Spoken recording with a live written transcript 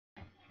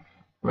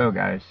Hello,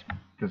 guys.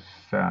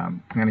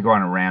 I'm going to go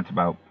on a rant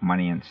about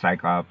money and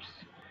psychops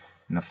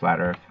and the flat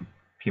Earth.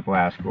 People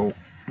ask, well,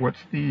 who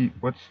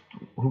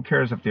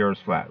cares if the Earth's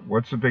flat?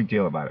 What's the big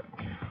deal about it?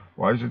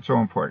 Why is it so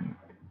important?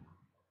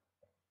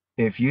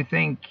 If you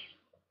think,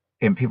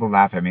 and people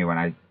laugh at me when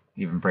I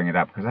even bring it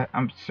up because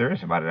I'm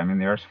serious about it. I mean,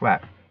 the Earth's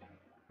flat.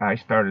 I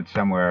started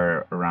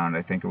somewhere around,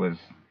 I think it was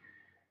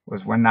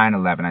when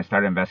 9/11. I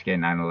started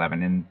investigating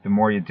 9/11, and the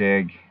more you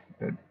dig,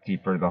 the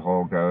deeper the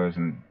hole goes,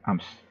 and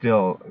I'm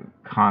still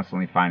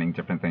constantly finding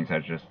different things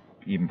that just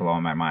even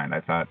blowing my mind.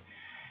 I thought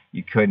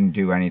you couldn't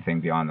do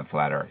anything beyond the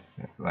flat Earth.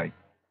 Like,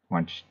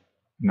 once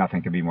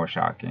nothing could be more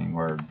shocking,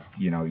 or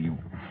you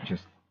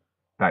just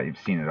thought you've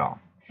seen it all.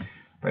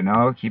 But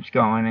no, it keeps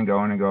going and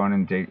going and going,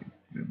 and dig.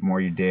 The more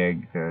you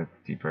dig, the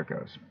deeper it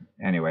goes.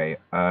 Anyway,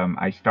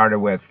 I started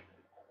with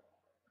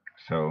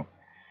so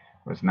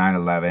it was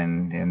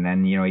 9/11, and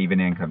then even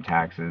income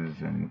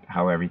taxes and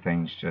how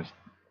everything's just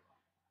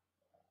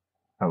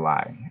a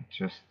lie.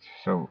 Just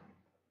so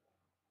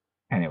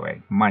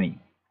anyway, money,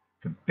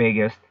 the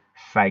biggest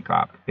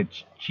psyop.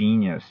 It's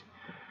genius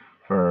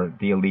for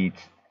the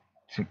elites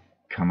to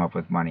come up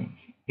with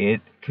money.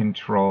 It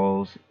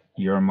controls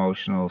your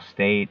emotional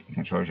state, it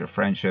controls your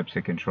friendships,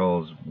 it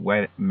controls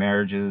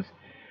marriages,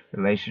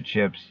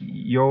 relationships.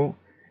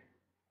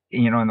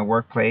 In the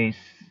workplace,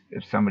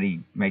 if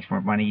somebody makes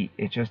more money,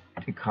 it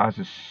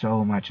causes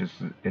so much.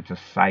 It's a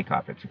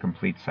psyop. It's a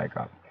complete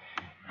psyop.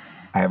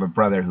 I have a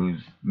brother who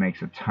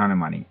makes a ton of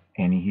money,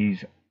 and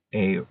he's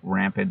a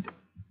rampant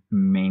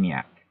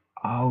maniac.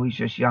 Always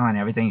just yelling.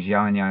 Everything's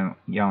yelling, yelling,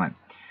 yelling.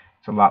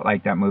 It's a lot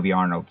like that movie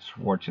Arnold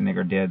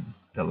Schwarzenegger did,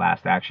 The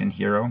Last Action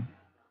Hero.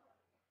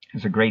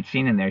 There's a great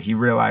scene in there. He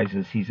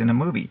realizes he's in a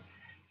movie.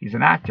 He's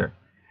an actor.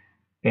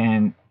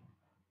 And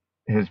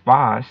his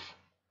boss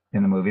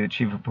in the movie, the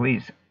chief of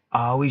police,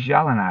 always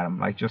yelling at him,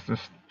 like just a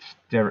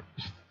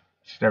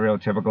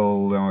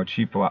stereotypical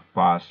chief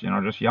boss,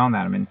 just yelling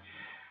at him. And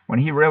when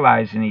he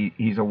realized and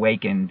he's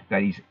awakened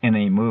that he's in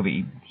a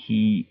movie,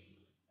 he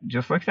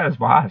just looks at his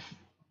boss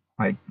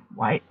like,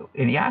 why?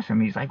 And he asks him,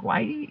 he's like,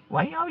 why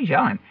are you always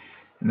yelling?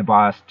 And the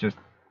boss just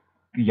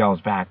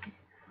yells back,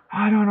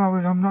 I don't know,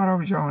 I'm not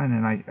always yelling.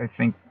 And I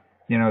think,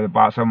 the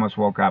boss almost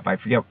woke up. I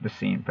forget the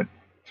scene, but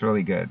it's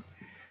really good.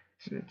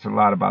 It's a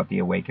lot about the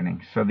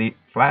awakening. So the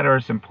flat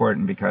Earth is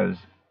important because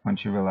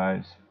once you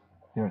realize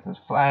the Earth is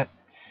flat,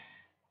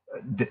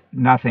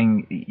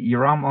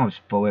 you're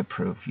almost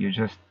bulletproof.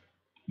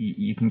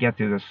 You can get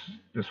through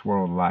this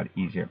world a lot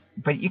easier.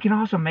 But you can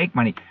also make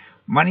money.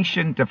 Money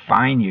shouldn't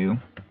define you.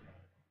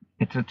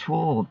 It's a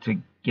tool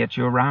to get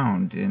you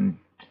around, and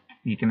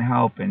you can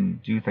help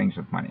and do things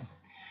with money.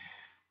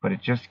 But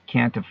it just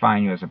can't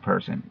define you as a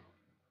person.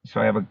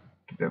 So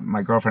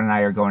my girlfriend and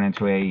I are going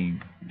into a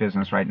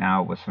business right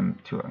now with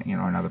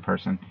another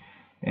person,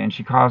 and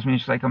she calls me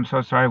and she's like, I'm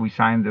so sorry, we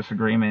signed this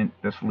agreement,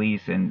 this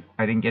lease, and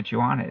I didn't get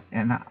you on it.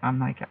 And I'm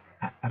like,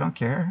 I don't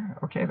care.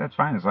 Okay, that's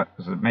fine as long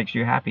as it makes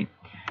you happy.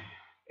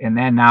 And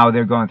then now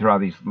they're going through all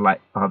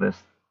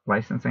this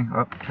licensing.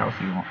 Oh,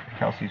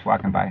 Kelsey's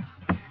walking by.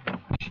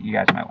 You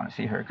guys might want to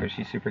see her because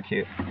she's super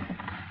cute.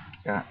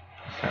 Yeah.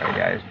 Sorry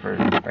guys,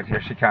 but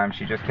here she comes.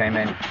 She just came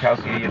in.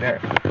 Kelsey, are you there?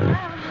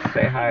 Hi.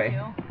 Say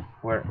hi.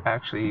 We're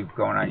actually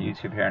going on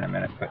YouTube here in a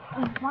minute, but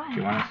why? do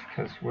you want us?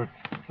 Because we're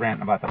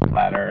ranting about the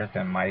flat Earth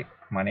and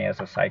money as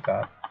a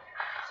psycho.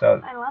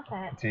 So I love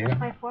it. Do you? It's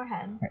my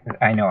forehead.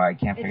 I know, I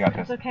can't figure out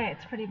this. It's okay.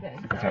 It's pretty big.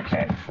 It's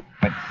okay,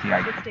 but see,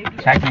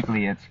 It's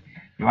technically it's.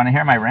 You want to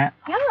hear my rant?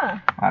 Yeah.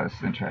 Wow, this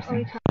is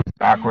interesting. It's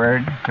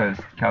awkward because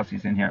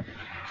Kelsey's in here.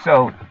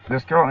 So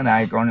this girl and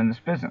I are going in this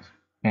business,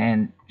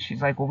 and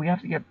she's like, "Well, we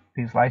have to get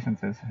these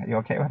licenses. Are you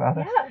okay with all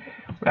this? Yeah.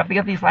 We have to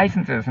get these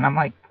licenses." And I'm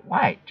like,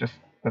 "Why? Just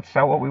let's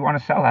sell what we want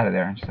to sell out of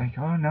there." And she's like,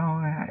 "Oh no,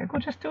 I go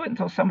just do it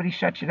until somebody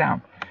shuts you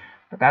down."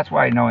 But that's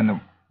why knowing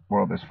the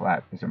world is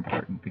flat is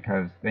important,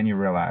 because then you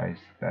realize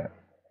that.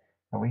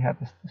 Oh, we had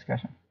this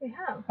discussion. We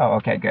have. Oh,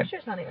 okay, good. The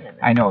picture's not even in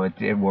there. I know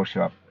it will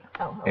show up.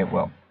 Oh. Okay. It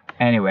will.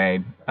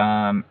 Anyway,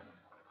 I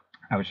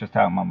was just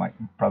talking about my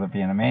brother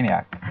being a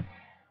maniac,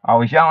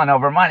 always yelling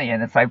over money,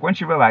 and it's like once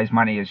you realize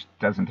money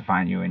doesn't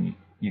define you, and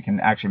you can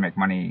actually make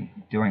money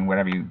doing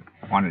whatever you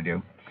want to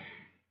do.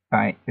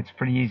 It's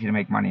pretty easy to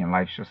make money, and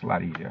life's just a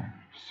lot easier.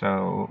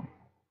 So,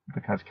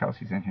 because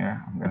Kelsey's in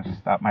here, I'm going to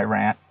stop my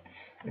rant.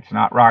 It's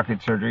not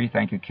rocket surgery.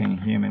 Thank you, King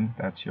Human.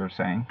 That's your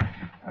saying.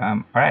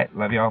 All right,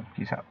 love y'all.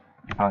 Peace out.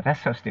 Oh,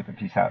 that's so stupid.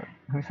 Peace out.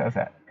 Who says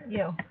that?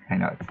 You. I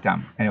know, it's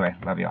dumb. Anyway,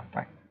 love y'all.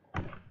 Bye.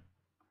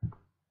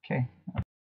 Okay.